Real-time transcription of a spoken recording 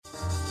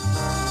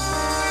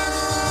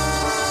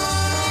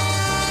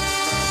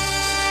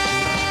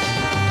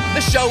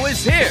The show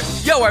is here.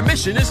 Yo, our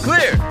mission is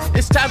clear.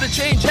 It's time to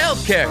change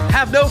healthcare.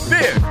 Have no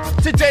fear.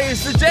 Today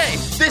is the day.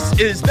 This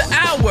is the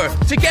hour.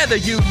 Together,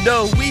 you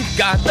know we've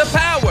got the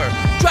power.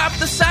 Drop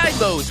the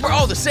silos. We're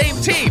all the same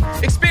team.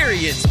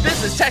 Experience,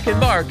 business, tech, and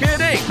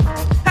marketing.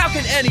 How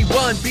can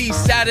anyone be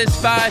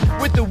satisfied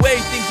with the way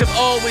things have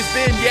always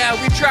been? Yeah,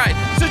 we've tried.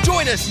 So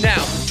join us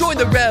now. Join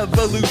the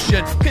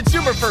revolution.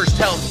 Consumer first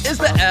health is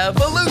the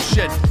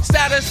evolution.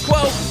 Status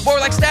quo, more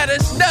like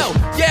status no.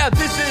 Yeah,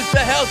 this is the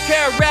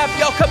healthcare rap.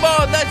 Y'all, come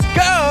on, let's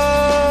go.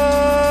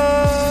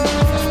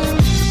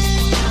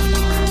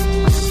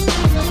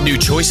 New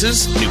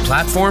choices, new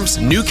platforms,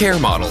 new care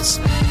models.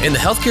 In the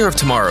healthcare of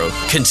tomorrow,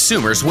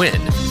 consumers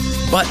win.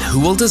 But who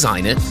will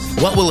design it?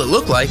 What will it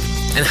look like?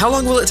 And how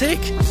long will it take?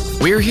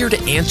 We're here to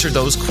answer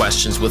those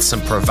questions with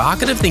some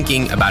provocative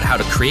thinking about how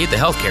to create the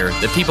healthcare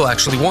that people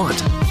actually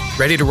want.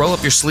 Ready to roll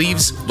up your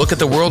sleeves, look at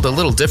the world a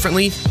little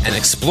differently, and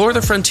explore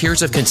the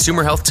frontiers of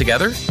consumer health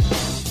together?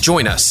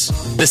 Join us.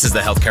 This is the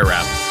Healthcare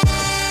Wrap.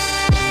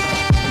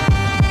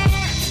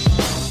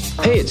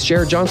 Hey, it's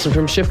Jared Johnson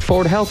from Shift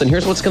Forward Health, and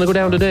here's what's going to go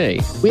down today.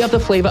 We have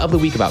the flavor of the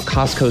week about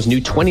Costco's new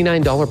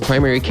 $29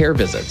 primary care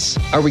visits.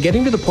 Are we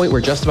getting to the point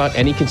where just about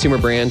any consumer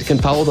brand can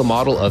follow the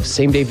model of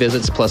same-day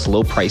visits plus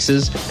low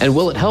prices? And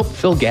will it help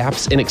fill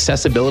gaps in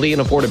accessibility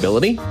and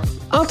affordability?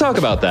 I'll talk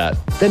about that.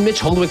 Then Mitch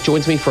Holdwick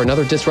joins me for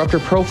another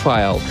Disruptive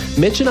profile.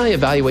 Mitch and I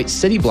evaluate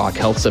Cityblock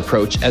Health's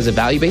approach as a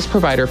value-based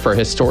provider for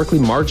historically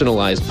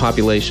marginalized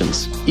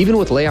populations. Even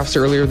with layoffs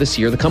earlier this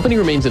year, the company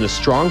remains in a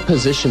strong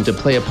position to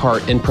play a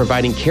part in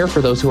providing care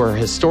for those who are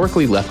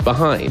historically left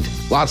behind.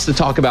 Lots to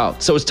talk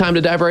about, so it's time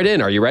to dive right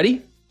in. Are you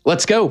ready?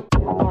 Let's go.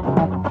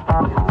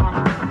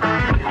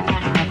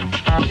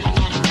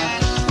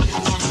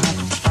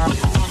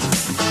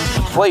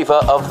 Flavor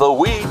of the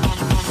week.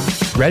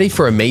 Ready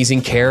for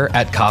amazing care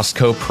at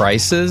Costco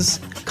prices?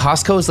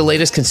 Costco is the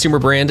latest consumer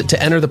brand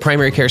to enter the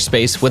primary care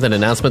space with an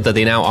announcement that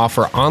they now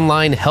offer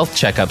online health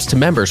checkups to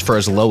members for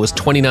as low as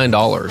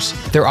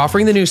 $29. They're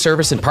offering the new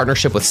service in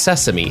partnership with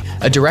Sesame,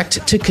 a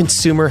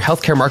direct-to-consumer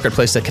healthcare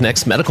marketplace that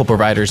connects medical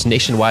providers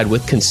nationwide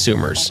with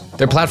consumers.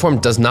 Their platform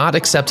does not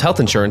accept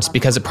health insurance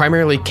because it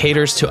primarily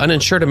caters to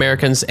uninsured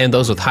Americans and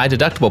those with high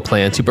deductible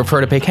plans who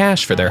prefer to pay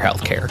cash for their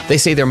healthcare. They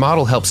say their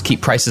model helps keep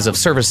prices of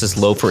services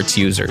low for its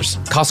users.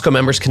 Costco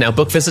members can now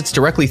book visits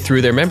directly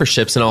through their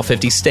memberships in all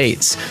 50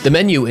 states. The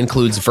menu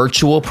includes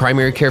virtual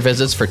primary care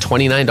visits for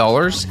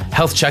 $29,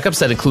 health checkups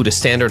that include a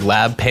standard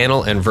lab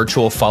panel and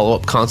virtual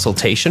follow-up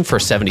consultation for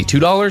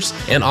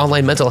 $72, and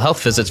online mental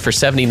health visits for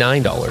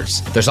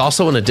 $79. There's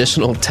also an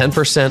additional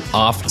 10%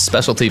 off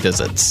specialty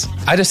visits.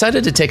 I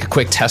decided to take a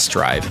quick test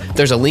drive.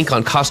 There's a link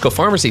on Costco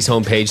Pharmacy's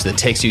homepage that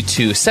takes you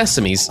to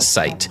Sesame's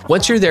site.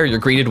 Once you're there, you're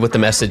greeted with the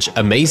message,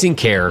 Amazing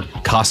Care,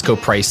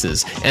 Costco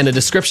Prices, and a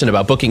description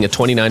about booking a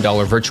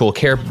 $29 virtual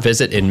care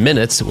visit in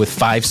minutes with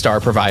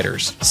 5-star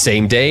providers.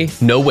 Same day,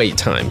 no wait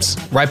times.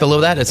 Right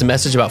below that, it's a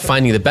message about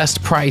finding the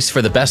best price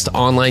for the best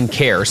online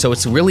care, so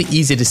it's really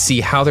easy to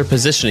see how they're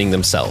positioning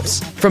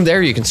themselves. From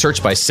there, you can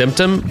search by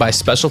symptom, by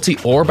specialty,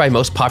 or by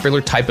most popular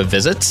type of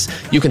visits.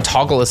 You can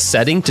toggle a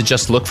setting to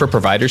just look for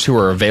providers who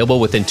are available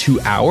within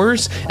 2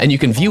 hours, and you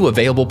can view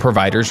available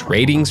providers'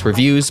 ratings,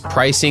 reviews,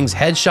 pricings,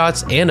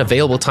 headshots, and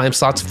available time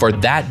slots for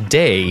that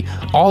day,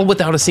 all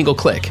without a single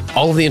click.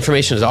 All of the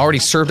information is already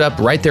served up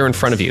right there in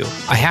front of you.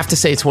 I have to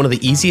say it's one of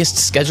the easiest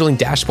scheduling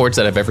dashboards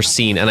that I've ever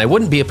seen, and I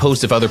wouldn't be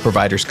opposed if other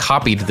providers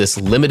copied this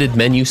limited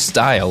menu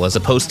style as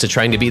opposed to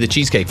trying to be the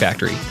Cheesecake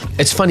Factory.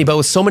 It's funny, but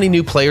with so many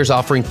new players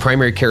offering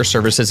primary care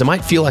services, it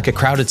might feel like a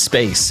crowded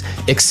space,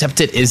 except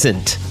it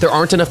isn't. There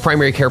aren't enough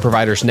primary care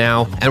providers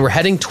now, and we're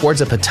heading towards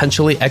a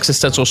potentially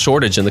existential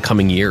shortage in the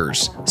coming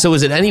years. So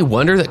is it any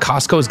wonder that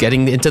Costco is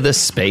getting into this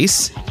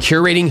space?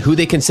 Curating who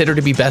they consider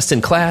to be best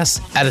in class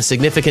at a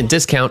significant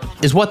discount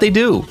is what they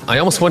do. I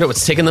almost wonder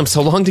what's taken them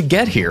so long to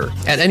get here.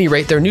 At any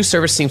rate, their new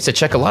service seems to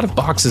check a lot of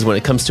boxes when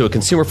it comes to a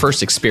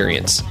consumer-first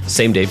experience.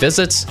 Same-day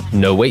visits,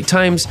 no wait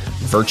times,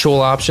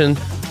 virtual option,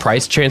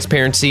 price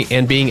transparency,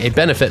 and being a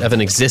benefit of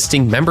an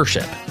existing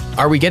membership.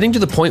 Are we getting to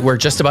the point where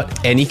just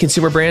about any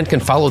consumer brand can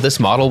follow this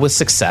model with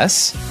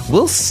success?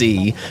 We'll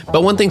see,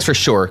 but one thing's for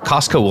sure,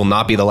 Costco will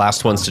not be the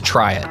last ones to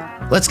try it.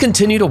 Let's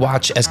continue to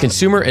watch as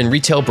consumer and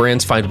retail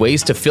brands find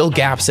ways to fill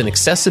gaps in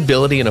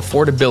accessibility and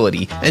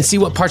affordability and see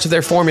what parts of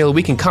their formula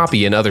we can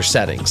copy in other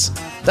settings.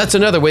 That's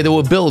another way that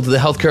we'll build the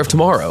healthcare of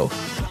tomorrow.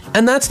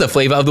 And that's the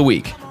flavor of the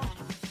week.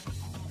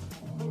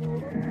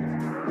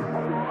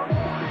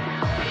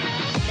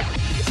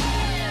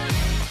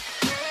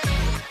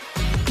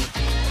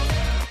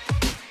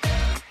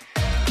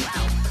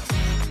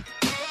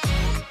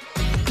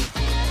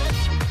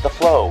 The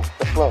flow.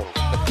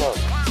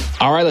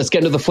 All right, let's get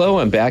into the flow.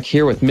 I'm back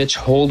here with Mitch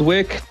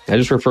Holdwick. I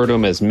just refer to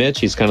him as Mitch.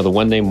 He's kind of the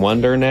one-name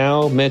wonder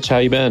now. Mitch, how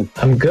you been?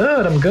 I'm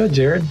good,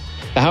 Jared.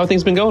 How have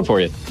things been going for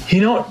you?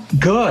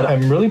 Good.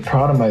 I'm really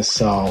proud of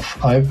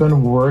myself. I've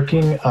been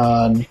working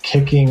on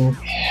kicking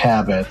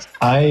habits.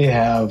 I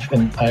have,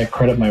 and I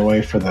credit my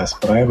wife for this,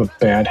 but I have a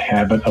bad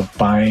habit of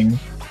buying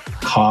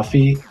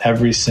coffee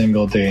every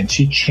single day. And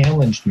she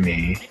challenged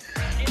me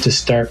to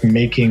start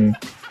making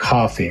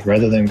coffee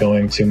rather than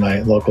going to my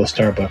local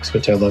Starbucks,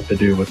 which I love to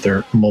do with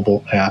their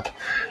mobile app.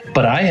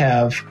 But I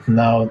have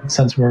now,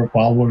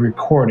 while we're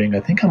recording, I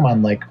think I'm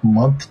on like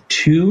month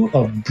 2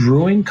 of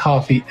brewing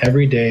coffee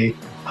every day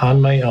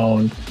on my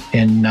own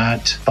and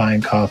not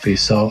buying coffee.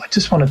 So I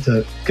just wanted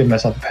to give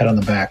myself a pat on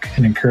the back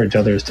and encourage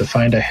others to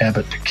find a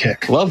habit to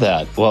kick. Love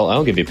that. Well,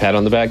 I'll give you a pat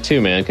on the back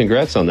too, man.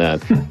 Congrats on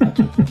that.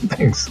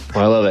 Thanks.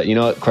 Well, I love it. You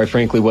know what? Quite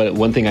frankly,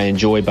 one thing I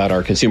enjoy about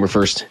our Consumer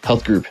First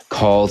Health Group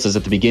calls is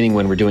at the beginning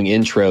when we're doing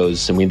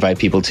intros and we invite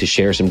people to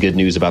share some good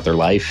news about their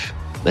life.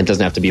 It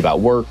doesn't have to be about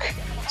work.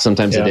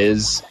 Sometimes it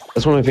is.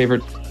 That's one of my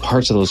favorite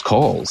parts of those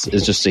calls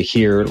is just to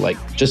hear, like,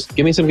 just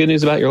give me some good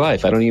news about your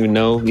life. I don't even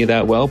know you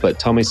that well, but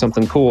tell me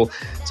something cool,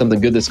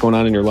 something good that's going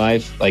on in your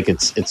life. Like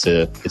it's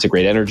a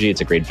great energy, it's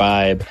a great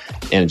vibe,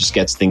 and it just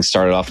gets things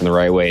started off in the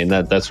right way. And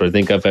that's what I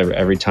think of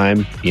every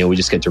time. You know, we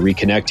just get to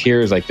reconnect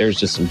here. It's like there's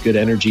just some good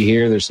energy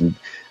here. There's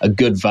a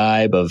good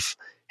vibe of,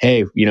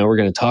 hey, you know, we're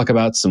going to talk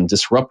about some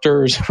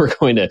disruptors. We're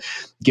going to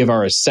give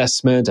our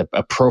assessment,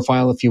 a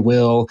profile, if you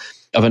will,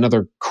 of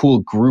another cool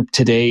group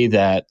today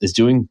that is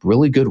doing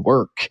really good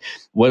work.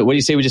 What do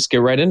you say we just get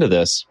right into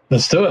this?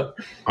 Let's do it.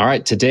 All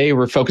right. Today,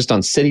 we're focused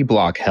on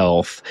Cityblock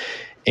Health.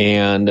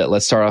 And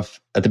let's start off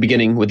at the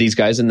beginning with these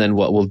guys. And then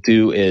what we'll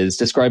do is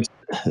describe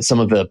some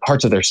of the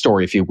parts of their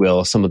story, if you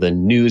will, some of the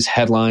news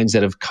headlines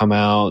that have come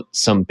out,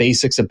 some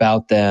basics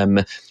about them,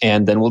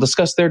 and then we'll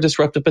discuss their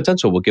disruptive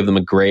potential. We'll give them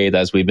a grade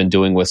as we've been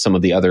doing with some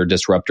of the other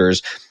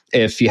disruptors.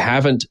 If you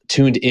haven't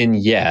tuned in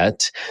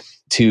yet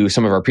to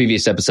some of our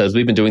previous episodes,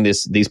 we've been doing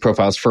these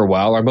profiles for a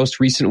while. Our most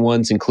recent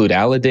ones include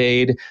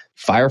Aledade,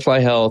 Firefly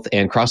Health,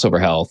 and Crossover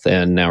Health.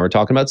 And now we're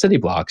talking about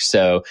Cityblock.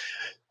 So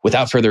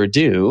without further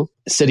ado,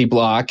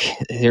 Cityblock,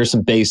 here's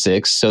some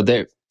basics. So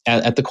they're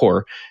at the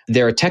core,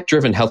 they're a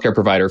tech-driven healthcare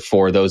provider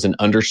for those in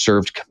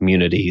underserved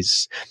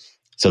communities.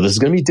 So this is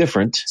going to be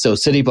different. So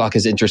Cityblock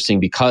is interesting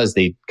because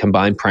they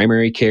combine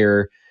primary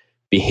care,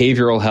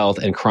 behavioral health,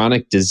 and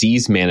chronic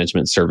disease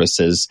management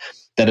services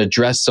that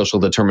address social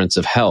determinants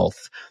of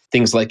health.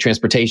 Things like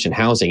transportation,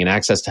 housing, and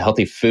access to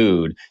healthy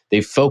food.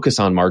 They focus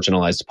on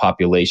marginalized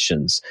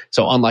populations.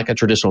 So unlike a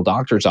traditional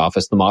doctor's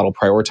office, the model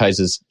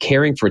prioritizes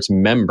caring for its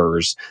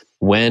members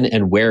when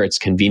and where it's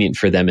convenient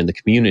for them in the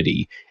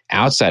community,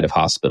 outside of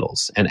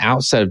hospitals and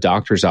outside of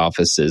doctor's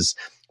offices,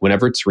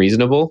 whenever it's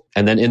reasonable.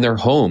 And then in their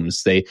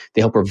homes, they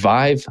help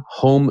revive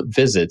home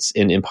visits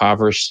in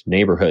impoverished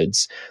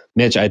neighborhoods.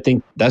 Mitch, I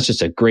think that's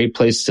just a great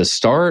place to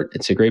start.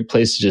 It's a great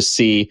place to just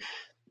see,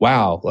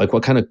 wow, like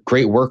what kind of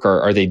great work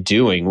are they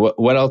doing?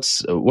 What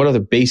else? What other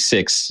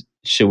basics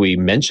should we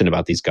mention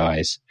about these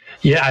guys?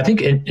 Yeah, I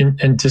think,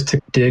 and just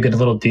to dig a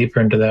little deeper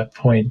into that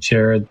point,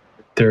 Jared,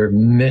 their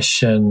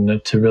mission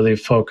to really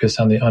focus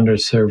on the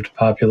underserved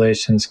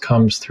populations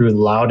comes through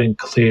loud and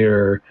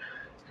clear,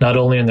 not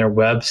only in their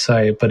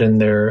website, but in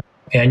their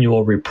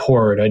annual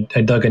report.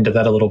 I dug into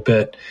that a little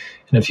bit.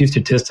 And a few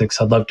statistics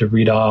I'd love to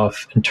read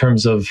off in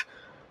terms of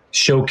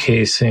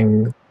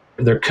showcasing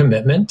their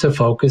commitment to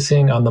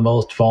focusing on the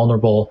most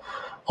vulnerable.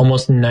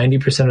 Almost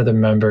 90% of their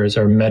members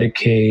are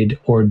Medicaid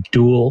or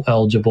dual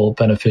eligible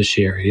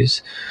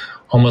beneficiaries.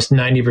 Almost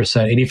 90%,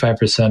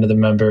 85% of the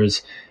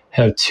members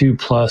have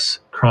 2+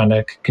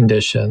 chronic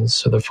conditions.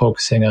 So they're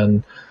focusing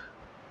on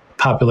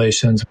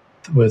populations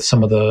with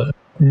some of the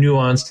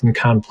nuanced and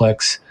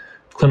complex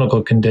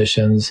clinical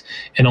conditions.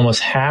 And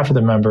almost half of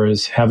the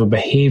members have a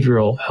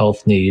behavioral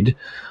health need,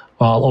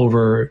 while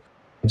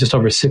just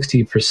over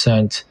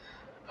 60%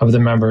 of the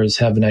members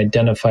have an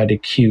identified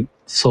acute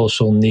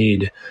social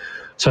need.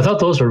 So I thought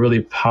those were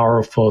really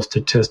powerful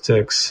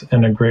statistics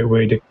and a great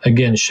way to,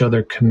 again, show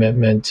their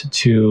commitment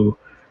to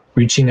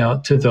reaching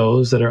out to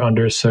those that are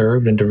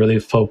underserved and to really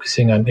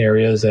focusing on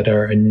areas that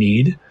are in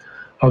need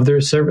of their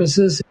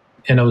services.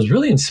 And I was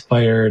really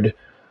inspired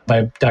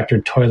by Dr.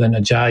 Toylan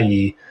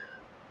Ajayi,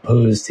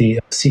 who's the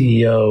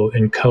CEO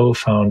and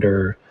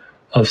co-founder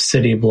of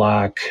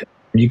Cityblock.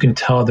 You can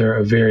tell they're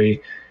a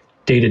very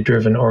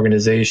data-driven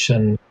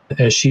organization.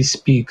 As she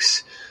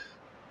speaks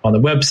on the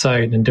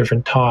website and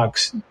different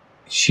talks,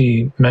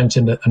 she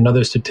mentioned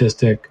another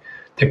statistic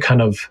that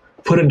kind of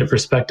put into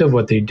perspective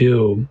what they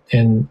do.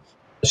 And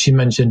she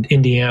mentioned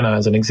Indiana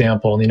as an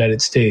example in the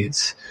United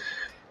States,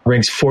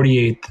 ranks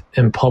 48th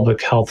in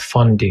public health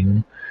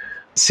funding.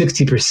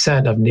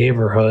 60% of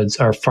neighborhoods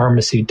are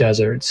pharmacy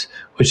deserts,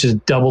 which is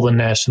double the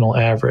national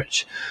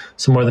average.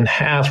 So more than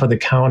half of the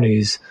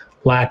counties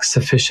lack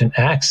sufficient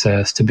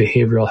access to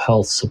behavioral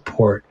health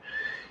support.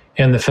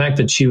 And the fact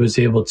that she was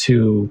able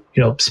to,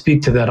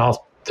 speak to that off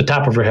the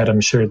top of her head,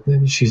 I'm sure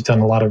she's done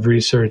a lot of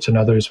research, and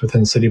others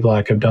within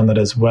Cityblock have done that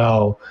as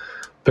well.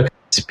 But it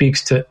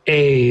speaks to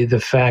the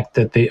fact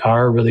that they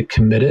are really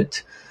committed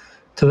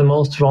to the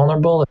most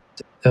vulnerable,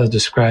 as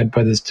described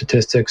by the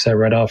statistics I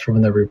read off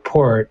from the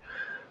report.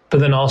 But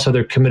then also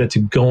they're committed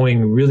to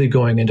really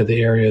going into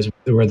the areas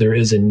where there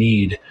is a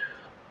need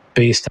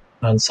based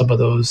on some of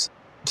those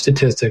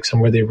statistics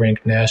and where they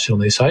rank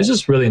nationally. So I was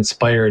just really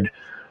inspired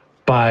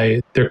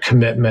by their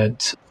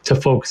commitment to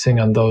focusing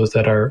on those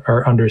that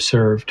are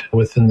underserved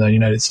within the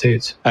United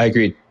States. I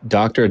agree.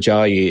 Dr.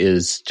 Ajayi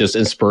is just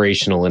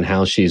inspirational in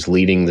how she's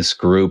leading this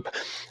group.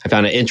 I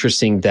found it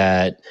interesting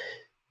that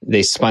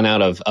they spun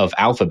out of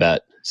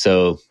Alphabet.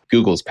 So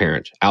Google's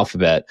parent,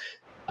 Alphabet.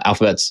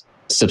 Alphabet's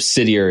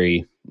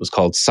subsidiary was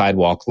called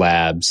Sidewalk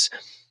Labs.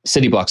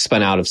 Cityblock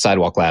spun out of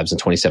Sidewalk Labs in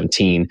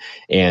 2017.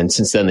 And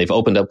since then, they've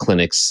opened up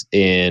clinics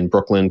in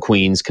Brooklyn,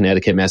 Queens,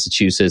 Connecticut,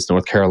 Massachusetts,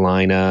 North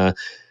Carolina.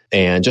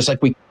 And just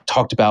like we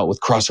talked about with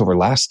Crossover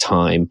last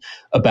time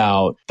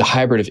about the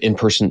hybrid of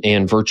in-person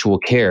and virtual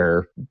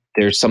care,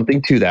 there's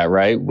something to that,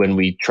 right? When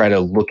we try to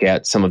look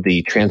at some of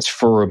the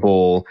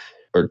transferable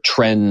or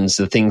trends,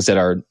 the things that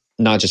are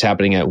not just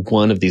happening at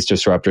one of these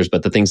disruptors,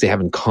 but the things they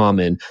have in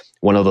common,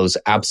 one of those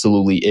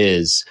absolutely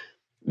is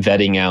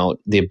vetting out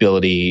the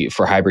ability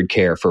for hybrid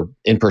care, for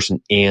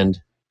in-person and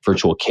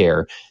virtual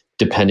care,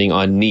 depending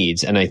on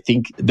needs. And I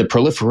think the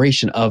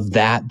proliferation of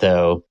that,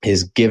 though,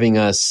 is giving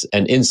us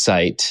an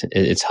insight.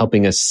 It's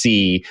helping us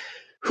see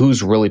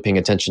who's really paying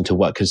attention to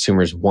what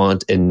consumers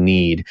want and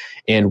need.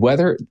 And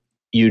whether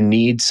you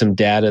need some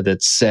data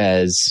that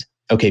says,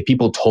 okay,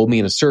 people told me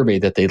in a survey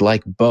that they'd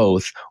like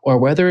both, or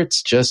whether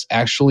it's just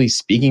actually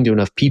speaking to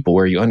enough people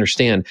where you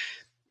understand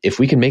if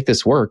we can make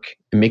this work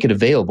and make it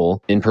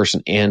available in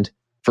person and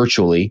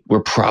virtually,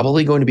 we're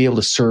probably going to be able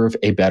to serve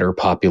a better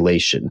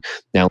population.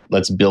 Now,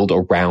 let's build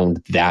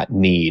around that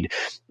need.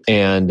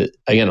 And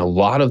again, a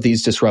lot of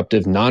these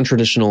disruptive,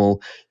 non-traditional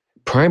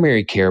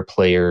primary care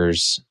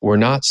players were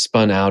not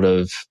spun out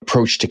of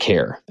approach to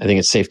care. I think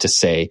it's safe to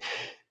say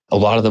a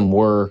lot of them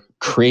were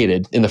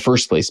created in the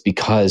first place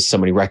because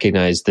somebody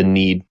recognized the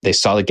need. They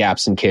saw the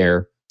gaps in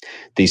care.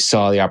 They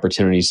saw the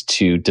opportunities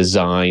to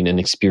design an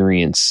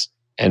experience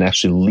and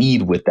actually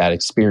lead with that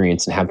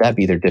experience and have that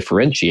be their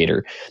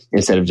differentiator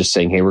instead of just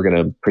saying, hey, we're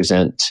going to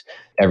present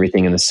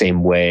everything in the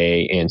same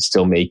way and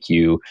still make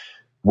you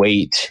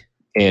wait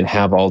and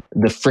have all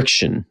the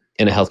friction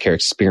in a healthcare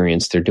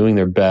experience. They're doing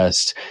their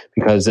best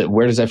because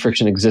where does that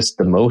friction exist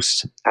the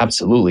most?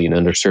 Absolutely in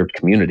underserved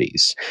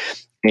communities.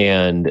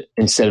 And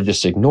instead of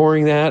just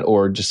ignoring that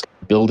or just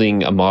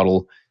building a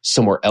model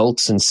somewhere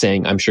else and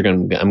saying, I'm just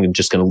going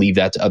to leave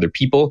that to other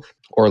people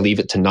or leave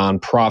it to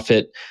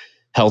nonprofit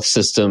health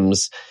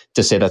systems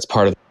to say that's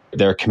part of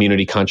their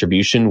community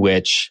contribution,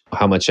 which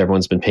how much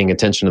everyone's been paying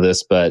attention to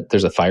this, but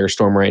there's a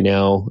firestorm right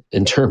now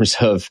in terms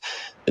of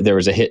there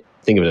was a hit,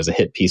 think of it as a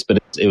hit piece, but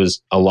it was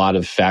a lot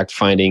of fact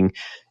finding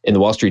in the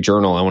Wall Street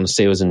Journal. I want to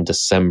say it was in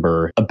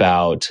December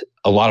about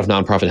a lot of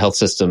nonprofit health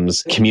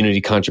systems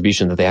community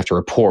contribution that they have to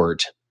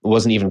report. It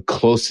wasn't even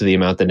close to the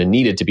amount that it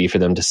needed to be for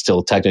them to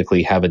still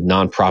technically have a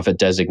nonprofit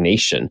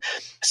designation.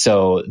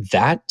 So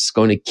that's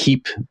going to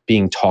keep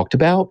being talked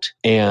about.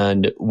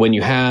 And when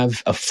you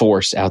have a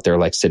force out there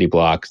like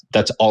Cityblock,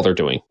 that's all they're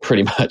doing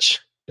pretty much.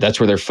 That's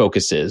where their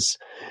focus is.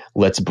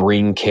 Let's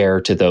bring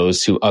care to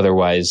those who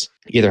otherwise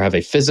either have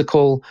a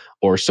physical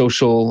or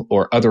social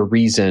or other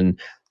reason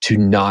to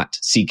not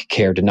seek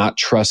care, to not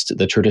trust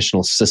the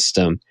traditional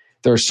system.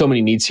 There are so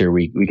many needs here.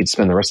 We could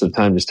spend the rest of the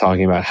time just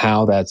talking about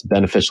how that's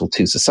beneficial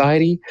to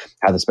society,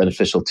 how that's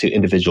beneficial to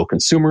individual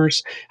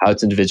consumers, how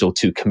it's individual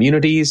to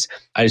communities.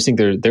 I just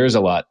think there's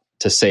a lot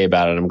to say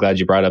about it. I'm glad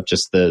you brought up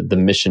just the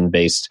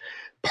mission-based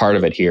part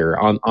of it here.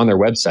 On their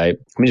website,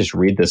 let me just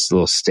read this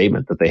little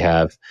statement that they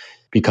have,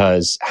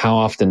 because how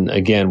often,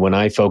 again, when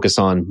I focus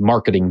on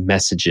marketing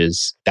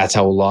messages, that's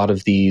how a lot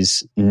of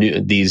these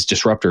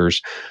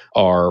disruptors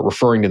are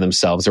referring to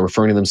themselves. They're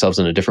referring to themselves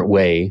in a different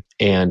way.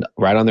 And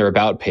right on their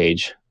About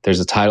page, there's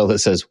a title that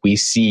says, "We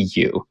see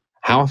you."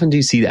 How often do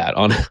you see that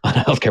on a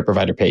healthcare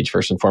provider page,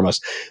 first and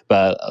foremost?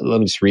 But let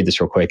me just read this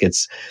real quick.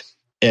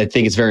 I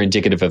think it's very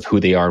indicative of who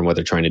they are and what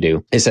they're trying to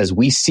do. It says,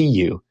 "We see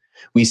you.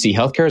 We see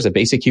healthcare as a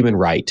basic human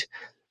right,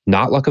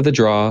 not luck of the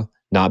draw,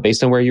 not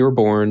based on where you were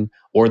born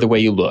or the way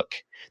you look.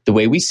 The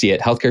way we see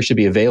it, healthcare should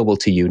be available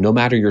to you no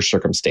matter your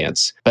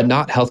circumstance, but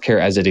not healthcare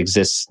as it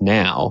exists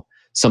now,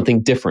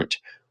 something different,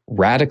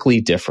 radically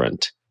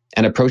different,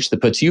 an approach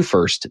that puts you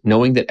first,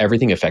 knowing that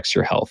everything affects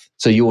your health.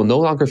 So you will no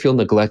longer feel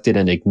neglected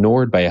and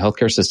ignored by a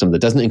healthcare system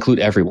that doesn't include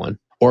everyone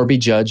or be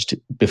judged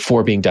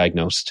before being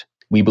diagnosed.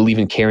 We believe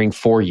in caring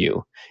for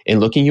you, in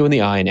looking you in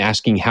the eye and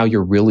asking how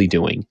you're really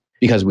doing.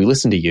 Because we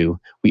listen to you,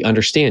 we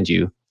understand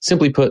you.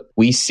 Simply put,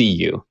 we see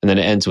you." And then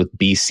it ends with,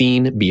 "Be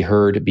seen, be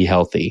heard, be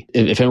healthy."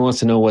 If anyone wants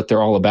to know what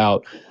they're all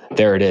about,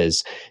 there it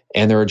is.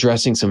 And they're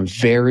addressing some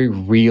very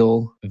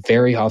real,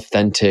 very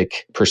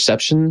authentic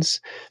perceptions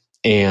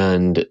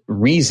and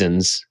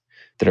reasons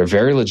that are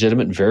very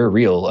legitimate and very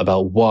real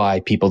about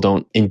why people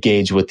don't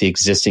engage with the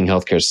existing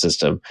healthcare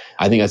system.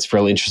 I think that's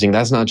really interesting.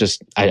 That's not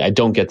just, I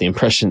don't get the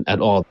impression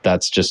at all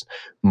that's just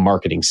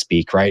marketing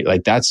speak, right?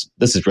 Like this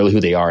is really who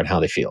they are and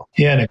how they feel.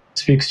 Yeah, and it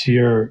speaks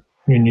to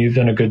you've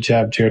done a good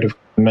job, Jared, of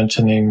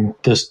mentioning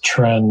this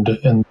trend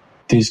in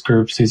these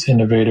groups, these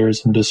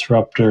innovators and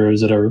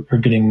disruptors that are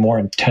getting more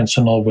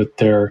intentional with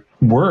their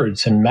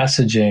words and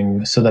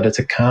messaging so that it's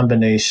a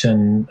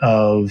combination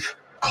of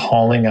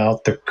calling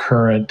out the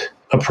current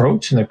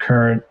approach and the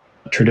current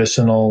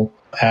traditional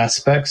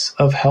aspects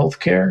of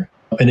healthcare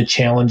in a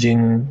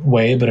challenging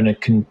way, but in a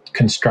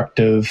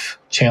constructive,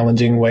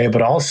 challenging way,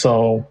 but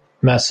also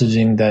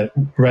messaging that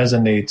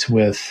resonates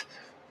with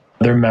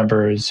their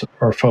members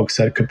or folks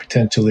that could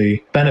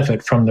potentially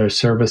benefit from their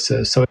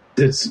services. So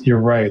you're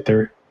right,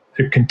 there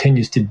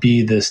continues to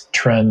be this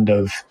trend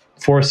of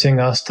forcing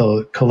us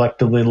to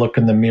collectively look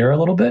in the mirror a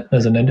little bit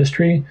as an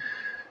industry,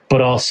 but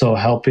also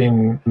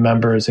helping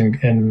members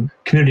and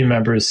community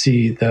members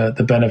see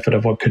the benefit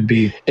of what could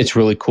be. It's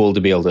really cool to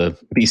be able to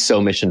be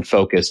so mission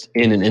focused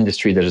in an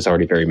industry that is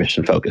already very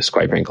mission focused,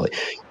 quite frankly.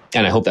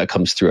 And I hope that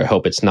comes through. I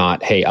hope it's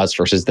not, hey, us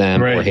versus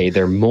them, right, or hey,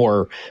 they're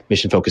more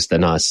mission focused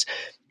than us.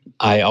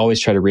 I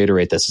always try to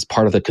reiterate this as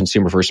part of the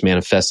Consumer First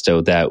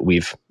Manifesto that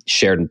we've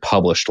shared and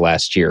published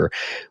last year,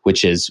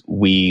 which is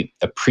we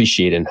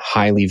appreciate and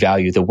highly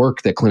value the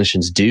work that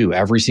clinicians do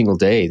every single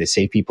day. They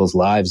save people's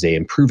lives, they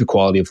improve the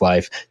quality of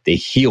life, they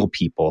heal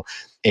people,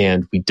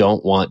 and we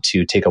don't want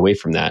to take away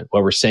from that.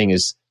 What we're saying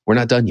is we're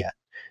not done yet.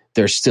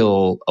 There's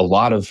still a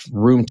lot of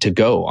room to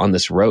go on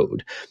this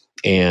road,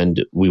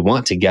 and we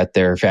want to get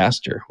there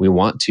faster. We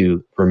want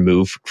to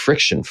remove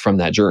friction from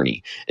that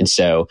journey. And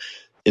so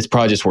it's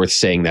probably just worth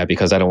saying that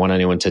because I don't want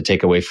anyone to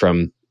take away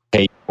from,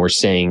 hey, we're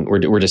saying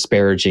we're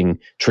disparaging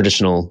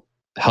traditional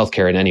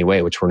healthcare in any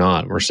way, which we're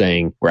not. We're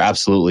saying we're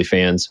absolutely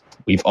fans.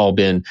 We've all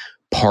been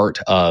part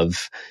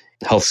of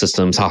health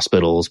systems,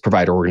 hospitals,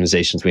 provider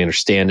organizations. We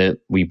understand it.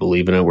 We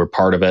believe in it. We're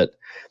part of it.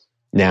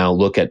 Now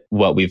look at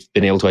what we've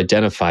been able to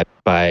identify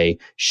by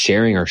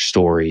sharing our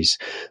stories,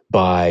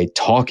 by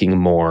talking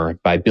more,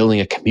 by building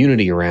a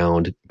community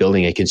around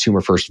building a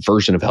consumer-first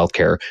version of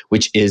healthcare,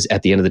 which is,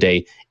 at the end of the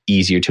day,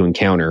 easier to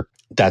encounter.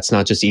 That's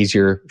not just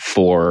easier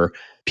for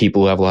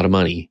people who have a lot of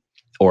money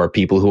or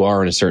people who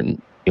are in a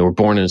certain, were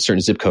born in a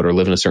certain zip code or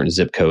live in a certain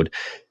zip code.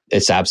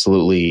 It's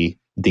absolutely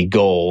the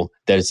goal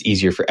that it's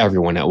easier for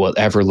everyone at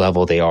whatever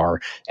level they are.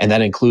 And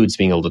that includes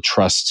being able to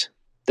trust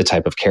the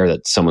type of care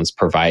that someone's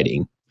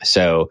providing.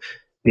 So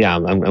yeah,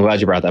 I'm glad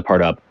you brought that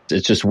part up.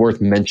 It's just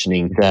worth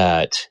mentioning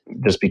that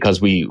just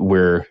because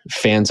we're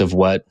fans of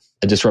what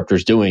a disruptor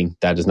is doing,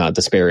 that does not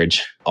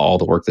disparage all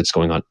the work that's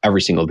going on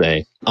every single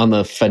day. On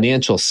the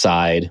financial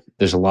side,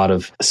 there's a lot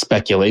of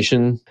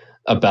speculation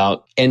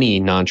about any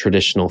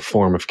non-traditional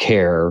form of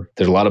care.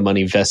 There's a lot of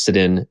money vested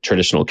in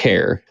traditional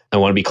care. I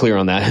want to be clear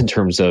on that in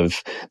terms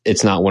of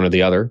it's not one or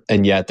the other.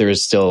 And yet there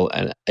is still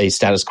a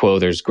status quo.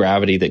 There's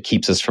gravity that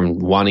keeps us from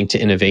wanting to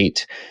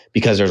innovate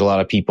because there's a lot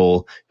of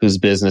people whose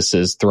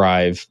businesses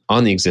thrive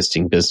on the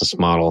existing business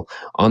model,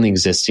 on the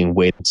existing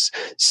ways.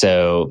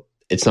 So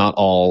it's not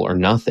all or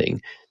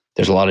nothing.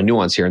 There's a lot of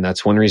nuance here, and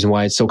that's one reason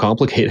why it's so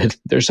complicated.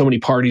 There's so many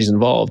parties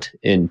involved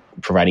in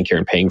providing care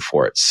and paying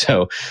for it.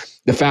 So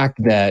the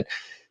fact that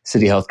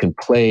City Health can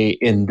play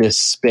in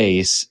this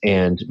space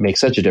and make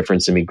such a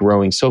difference and be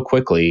growing so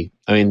quickly.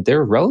 I mean,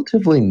 they're a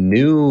relatively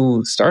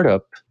new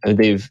startup. I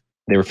mean,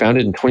 they were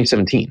founded in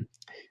 2017.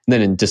 And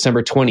then in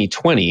December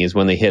 2020 is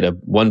when they hit a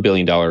 $1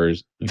 billion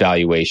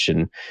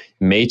valuation.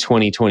 May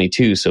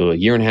 2022, so a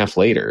year and a half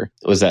later,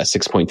 was that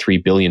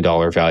 $6.3 billion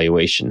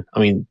valuation. I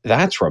mean,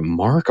 that's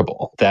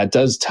remarkable. That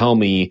does tell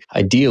me,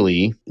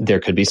 ideally, there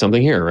could be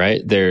something here,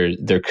 right?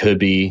 There could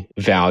be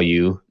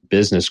value,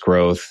 business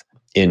growth,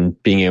 in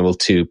being able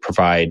to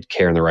provide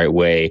care in the right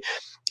way.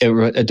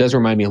 It does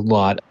remind me a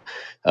lot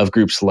of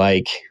groups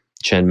like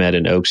ChenMed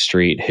and Oak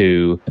Street,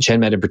 who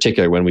ChenMed in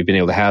particular, when we've been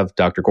able to have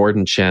Dr.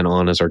 Gordon Chen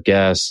on as our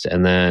guest,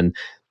 and then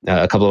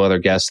a couple of other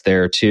guests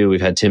there too.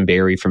 We've had Tim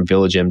Barry from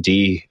Village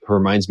MD, who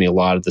reminds me a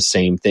lot of the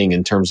same thing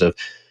in terms of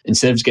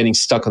instead of getting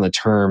stuck on the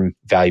term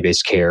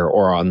value-based care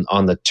or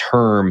on the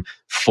term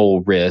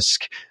full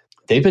risk,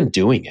 they've been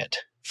doing it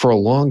for a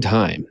long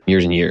time,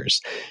 years and years.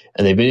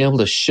 And they've been able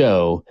to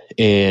show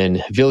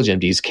in Village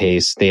MD's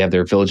case, they have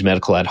their Village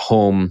Medical at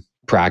Home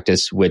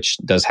practice, which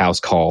does house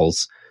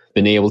calls,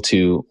 been able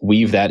to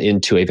weave that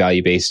into a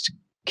value-based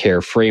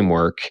care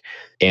framework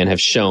and have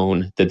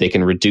shown that they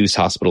can reduce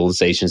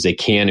hospitalizations. They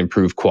can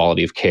improve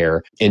quality of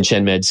care. In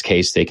ChenMed's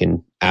case, they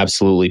can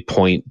absolutely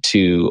point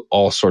to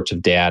all sorts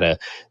of data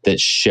that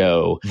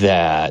show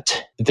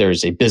that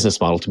there's a business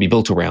model to be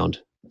built around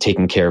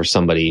taking care of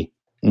somebody,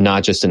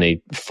 not just in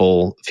a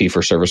full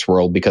fee-for-service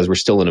world, because we're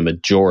still in a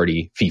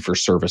majority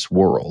fee-for-service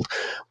world,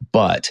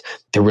 but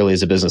there really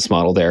is a business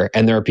model there.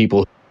 And there are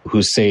people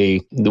who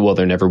say, well,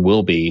 there never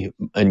will be.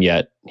 And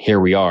yet here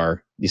we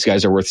are. These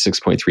guys are worth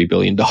 $6.3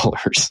 billion.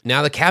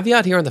 Now, the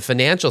caveat here on the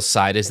financial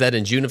side is that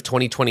in June of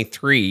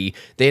 2023,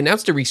 they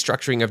announced a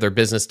restructuring of their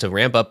business to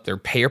ramp up their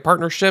payer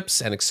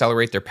partnerships and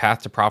accelerate their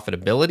path to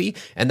profitability.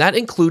 And that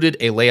included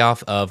a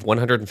layoff of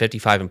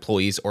 155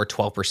 employees, or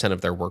 12%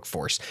 of their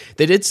workforce.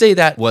 They did say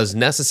that was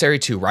necessary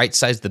to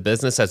right-size the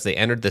business as they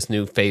entered this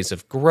new phase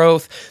of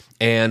growth.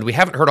 And we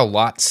haven't heard a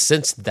lot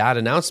since that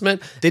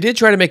announcement. They did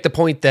try to make the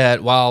point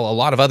that while a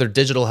lot of other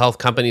digital health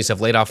companies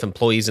have laid off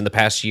employees in the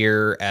past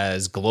year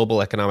as global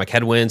economic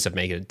headwinds have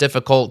made it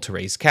difficult to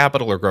raise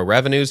capital or grow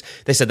revenues.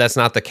 They said that's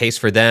not the case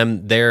for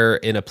them. They're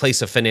in a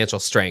place of financial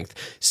strength.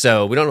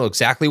 So we don't know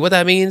exactly what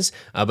that means,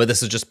 but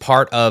this is just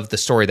part of the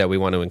story that we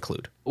want to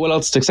include. What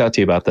else sticks out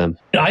to you about them?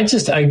 I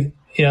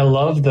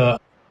love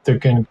they're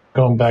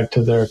going back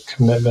to their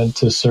commitment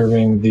to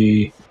serving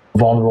the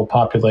vulnerable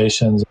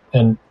populations.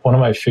 And one of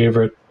my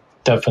favorite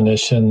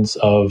definitions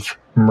of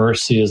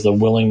mercy is the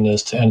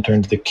willingness to enter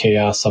into the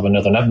chaos of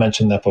another. And I've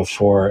mentioned that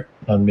before,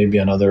 maybe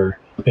on other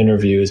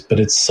interviews, but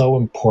it's so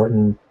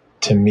important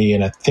to me.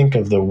 And I think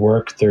of the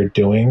work they're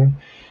doing,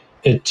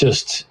 it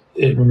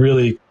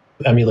really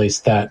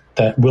emulates that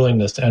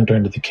willingness to enter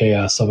into the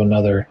chaos of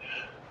another,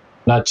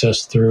 not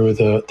just through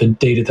the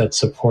data that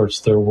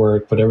supports their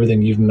work, but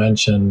everything you've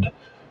mentioned.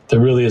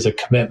 There really is a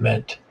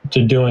commitment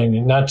to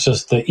doing not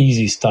just the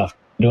easy stuff,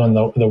 doing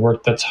the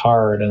work that's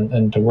hard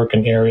and to work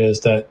in areas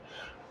that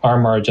are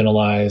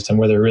marginalized and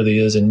where there really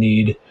is a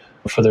need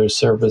for their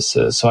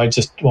services. So I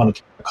just wanted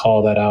to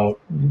call that out,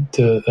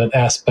 to an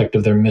aspect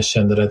of their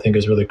mission that I think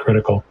is really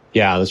critical.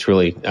 Yeah, that's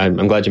really,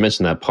 I'm glad you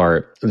mentioned that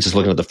part. Just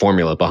looking at the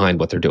formula behind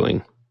what they're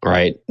doing,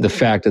 right? The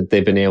fact that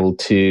they've been able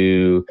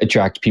to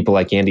attract people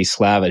like Andy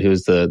Slavitt,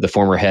 who's the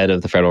former head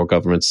of the federal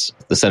government's,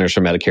 the Centers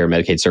for Medicare and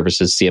Medicaid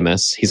Services,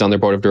 CMS. He's on their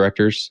board of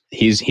directors.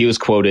 He was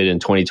quoted in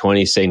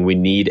 2020 saying, "We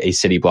need a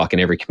city block in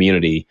every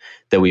community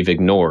that we've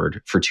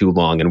ignored for too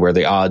long and where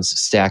the odds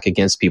stack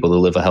against people to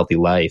live a healthy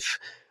life."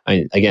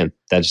 Again,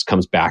 that just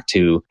comes back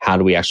to how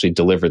do we actually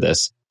deliver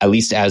this? At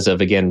least as of,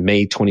 again,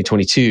 May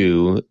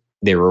 2022,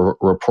 they were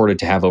reported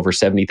to have over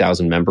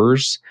 70,000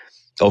 members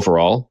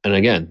overall. And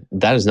again,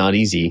 that is not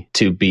easy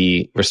to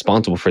be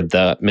responsible for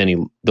those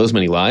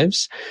many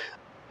lives,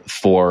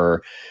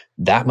 for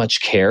that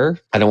much care.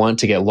 I don't want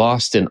it to get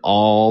lost in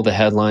all the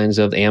headlines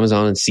of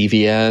Amazon and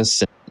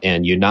CVS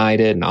and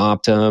United and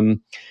Optum.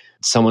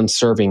 Someone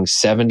serving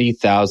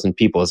 70,000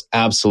 people is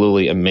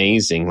absolutely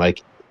amazing.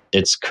 Like,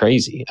 it's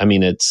crazy. I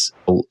mean, it's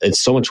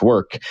so much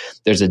work.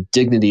 There's a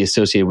dignity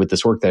associated with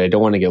this work that I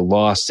don't want to get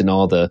lost in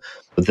all the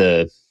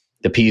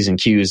P's and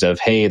Q's of,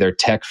 hey, they're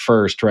tech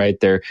first, right?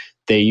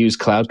 They use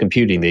cloud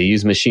computing. They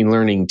use machine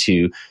learning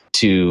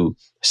to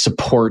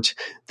support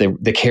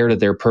the care that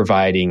they're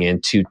providing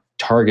and to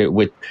target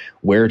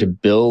where to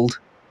build,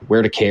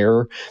 where to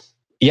care.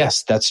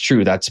 Yes, that's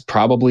true. That's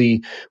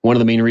probably one of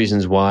the main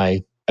reasons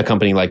why a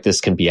company like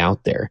this can be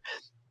out there.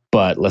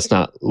 But let's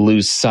not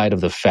lose sight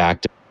of the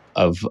fact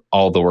of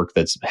all the work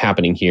that's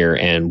happening here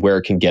and where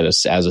it can get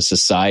us as a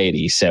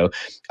society. So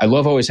I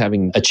love always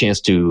having a chance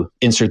to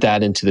insert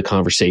that into the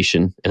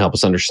conversation and help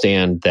us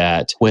understand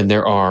that when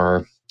there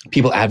are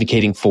people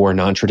advocating for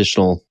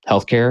non-traditional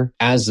healthcare,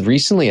 as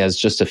recently as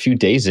just a few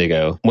days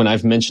ago, when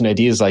I've mentioned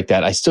ideas like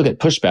that, I still get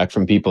pushback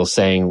from people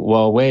saying,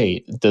 well,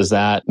 wait, does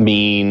that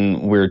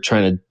mean we're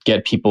trying to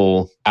get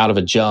people out of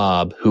a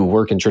job who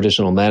work in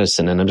traditional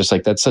medicine? And I'm just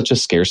like, that's such a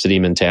scarcity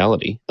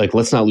mentality. Like,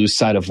 let's not lose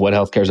sight of what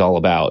healthcare is all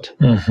about.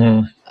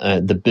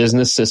 Mm-hmm. The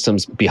business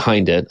systems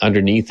behind it,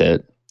 underneath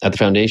it, at the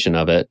foundation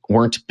of it,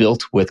 weren't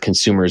built with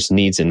consumers'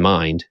 needs in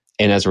mind.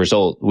 And as a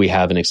result, we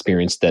have an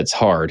experience that's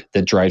hard,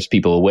 that drives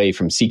people away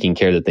from seeking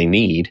care that they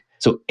need.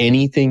 So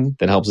anything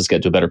that helps us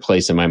get to a better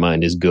place, in my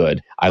mind, is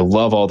good. I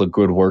love all the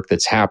good work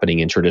that's happening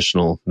in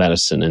traditional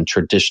medicine and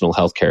traditional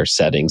healthcare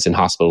settings in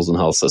hospitals and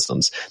health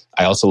systems.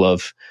 I also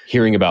love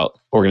hearing about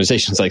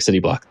organizations like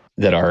Cityblock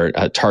that are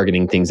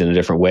targeting things in a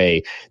different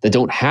way, that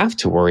don't have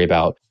to worry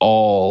about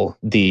all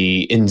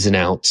the ins and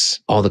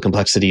outs, all the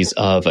complexities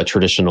of a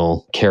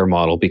traditional care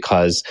model,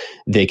 because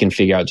they can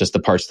figure out just the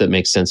parts that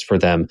make sense for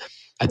them.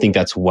 I think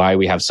that's why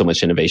we have so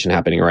much innovation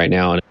happening right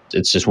now. And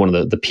it's just one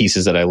of the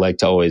pieces that I like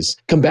to always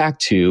come back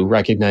to,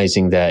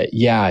 recognizing that,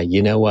 yeah,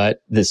 you know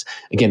what?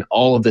 Again,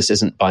 all of this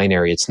isn't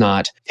binary. It's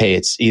not, hey,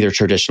 it's either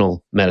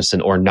traditional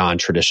medicine or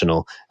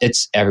non-traditional.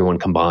 It's everyone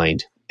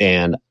combined.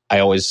 And I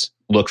always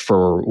look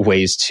for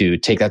ways to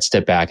take that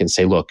step back and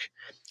say, look,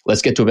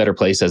 let's get to a better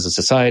place as a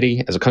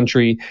society, as a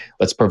country.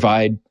 Let's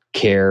provide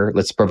care.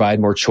 Let's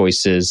provide more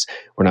choices.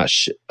 We're not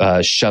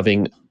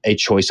shoving a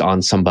choice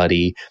on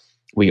somebody.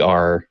 We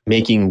are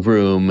making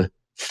room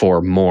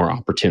for more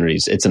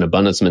opportunities. It's an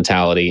abundance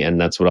mentality, and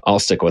that's what I'll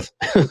stick with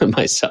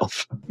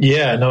myself.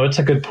 Yeah, no, it's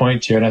a good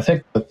point, Jared. I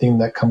think the theme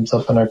that comes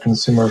up in our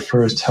consumer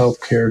first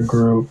healthcare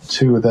group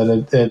too,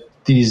 that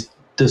these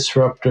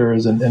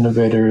disruptors and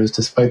innovators,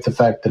 despite the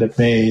fact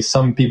that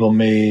some people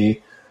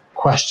may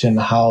question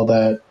how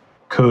that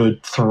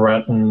could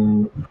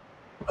threaten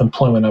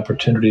employment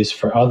opportunities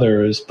for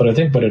others. But I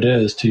think what it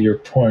is, to your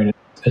point,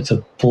 it's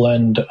a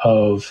blend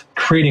of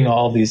creating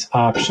all these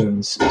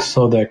options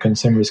so that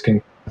consumers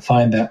can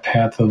find that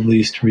path of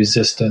least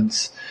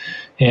resistance.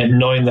 And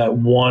knowing that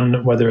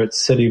one, whether it's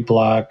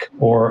Cityblock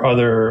or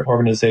other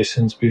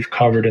organizations we've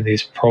covered in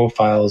these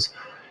profiles,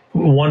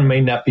 one may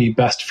not be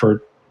best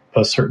for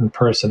a certain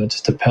person. It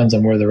just depends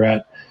on where they're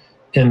at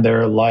in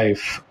their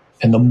life.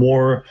 And the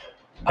more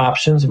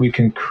options we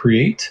can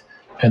create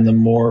and the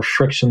more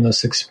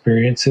frictionless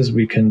experiences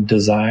we can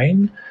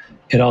design,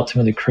 it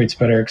ultimately creates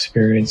better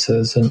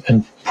experiences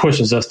and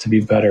pushes us to be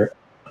better.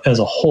 as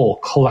a whole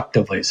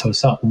collectively. So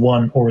it's not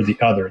one or the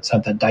other. It's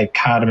not that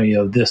dichotomy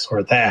of this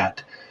or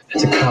that.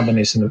 It's a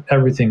combination of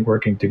everything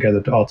working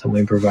together to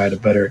ultimately provide a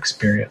better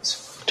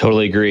experience.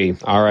 Totally agree.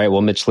 All right.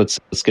 Well, Mitch, let's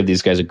give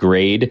these guys a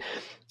grade.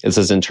 It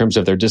says in terms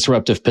of their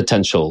disruptive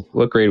potential,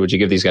 what grade would you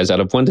give these guys out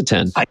of 1 to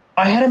 10?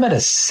 I had them at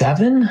a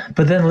 7,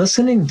 but then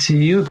listening to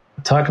you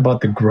talk about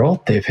the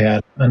growth they've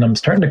had, and I'm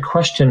starting to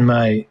question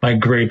my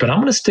grade, but I'm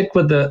going to stick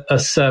with a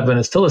 7.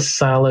 It's still a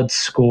solid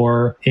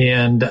score,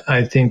 and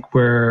I think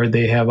where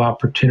they have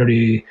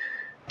opportunity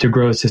to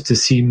grow is just to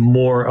see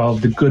more of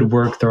the good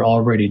work they're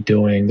already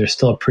doing. They're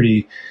still a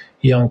pretty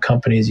young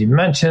company, as you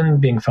mentioned,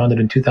 being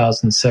founded in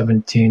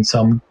 2017.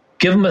 So I'm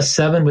give them a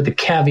 7 with the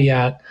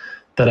caveat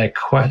that I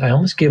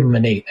almost gave them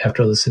an 8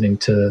 after listening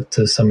to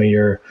some of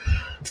your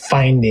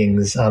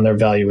findings on their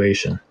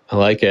valuation. I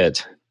like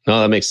it. No,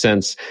 that makes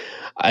sense.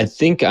 I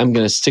think I'm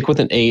going to stick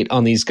with an 8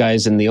 on these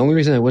guys. And the only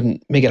reason I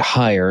wouldn't make it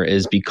higher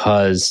is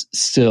because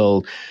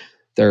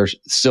they're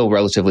still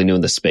relatively new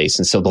in the space.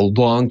 And so the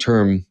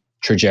long-term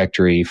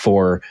trajectory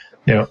for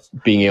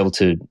being able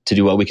to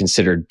do what we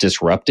consider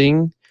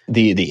disrupting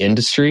the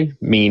industry,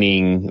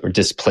 meaning or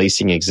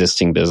displacing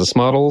existing business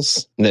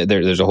models.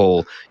 There's a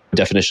whole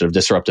definition of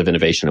disruptive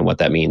innovation and what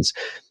that means.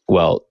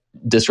 Well,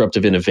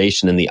 disruptive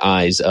innovation in the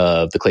eyes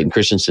of the Clayton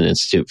Christensen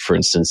Institute, for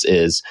instance,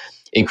 is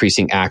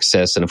increasing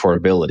access and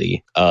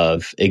affordability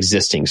of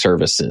existing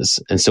services.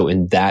 And so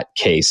in that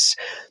case,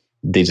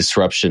 the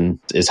disruption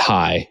is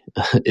high,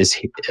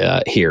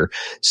 here.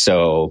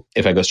 So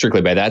if I go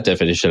strictly by that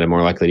definition, I'm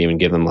more likely to even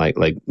give them like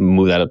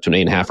move that up to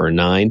an 8.5 or a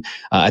 9.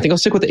 I think I'll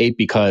stick with the 8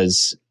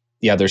 because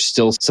there's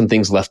still some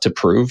things left to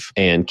prove.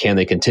 And can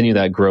they continue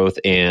that growth?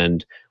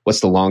 And what's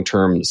the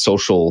long-term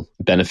social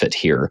benefit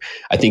here?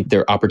 I think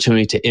their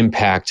opportunity to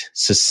impact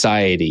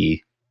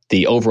society,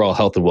 the overall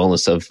health and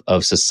wellness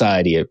of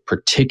society,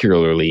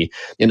 particularly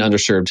in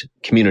underserved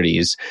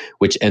communities,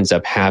 which ends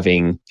up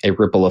having a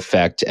ripple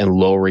effect and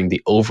lowering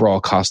the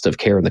overall cost of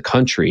care in the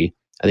country.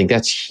 I think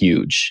that's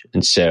huge.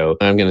 And so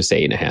I'm going to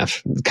say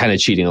 8.5, kind of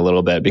cheating a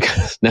little bit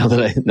because now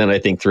that I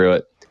think through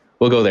it,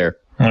 we'll go there.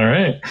 All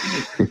right.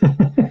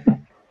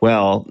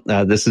 Well,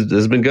 this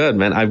has been good,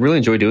 man. I really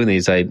enjoy doing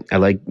these. I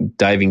like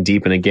diving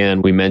deep. And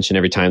again, we mention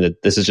every time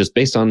that this is just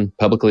based on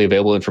publicly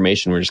available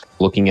information. We're just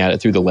looking at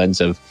it through the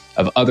lens of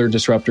other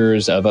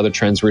disruptors, of other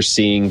trends we're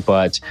seeing.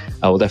 But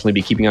we'll definitely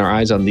be keeping our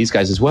eyes on these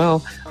guys as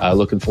well.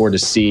 Looking forward to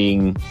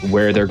seeing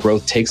where their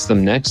growth takes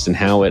them next and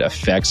how it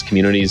affects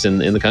communities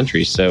in the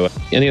country. So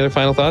any other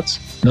final thoughts?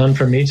 None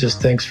from me.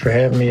 Just thanks for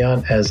having me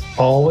on. As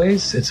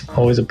always, it's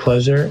always a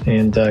pleasure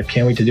and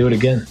can't wait to do it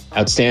again.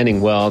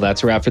 Outstanding. Well,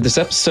 that's a wrap for this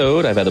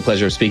episode. I've had the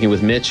pleasure of speaking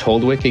with Mitch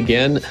Holdwick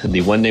again,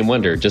 the one-name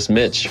wonder, just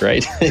Mitch,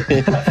 right? We've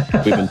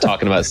been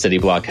talking about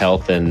Cityblock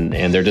Health and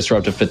their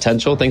disruptive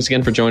potential. Thanks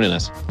again for joining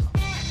us.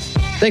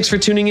 Thanks for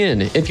tuning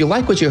in. If you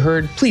like what you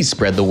heard, please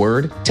spread the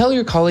word. Tell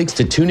your colleagues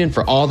to tune in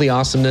for all the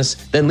awesomeness,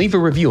 then leave a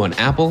review on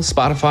Apple,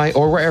 Spotify,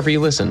 or wherever you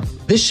listen.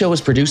 This show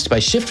is produced by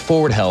Shift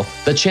Forward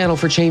Health, the channel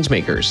for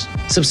changemakers.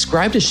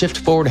 Subscribe to Shift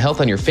Forward Health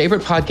on your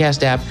favorite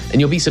podcast app,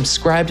 and you'll be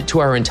subscribed to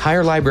our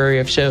entire library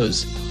of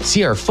shows.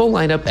 See our full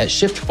lineup at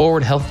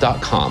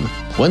shiftforwardhealth.com.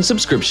 One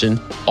subscription,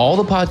 all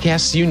the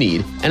podcasts you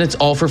need, and it's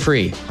all for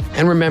free.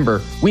 And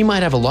remember, we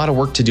might have a lot of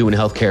work to do in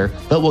healthcare,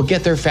 but we'll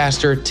get there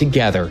faster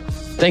together.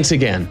 Thanks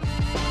again.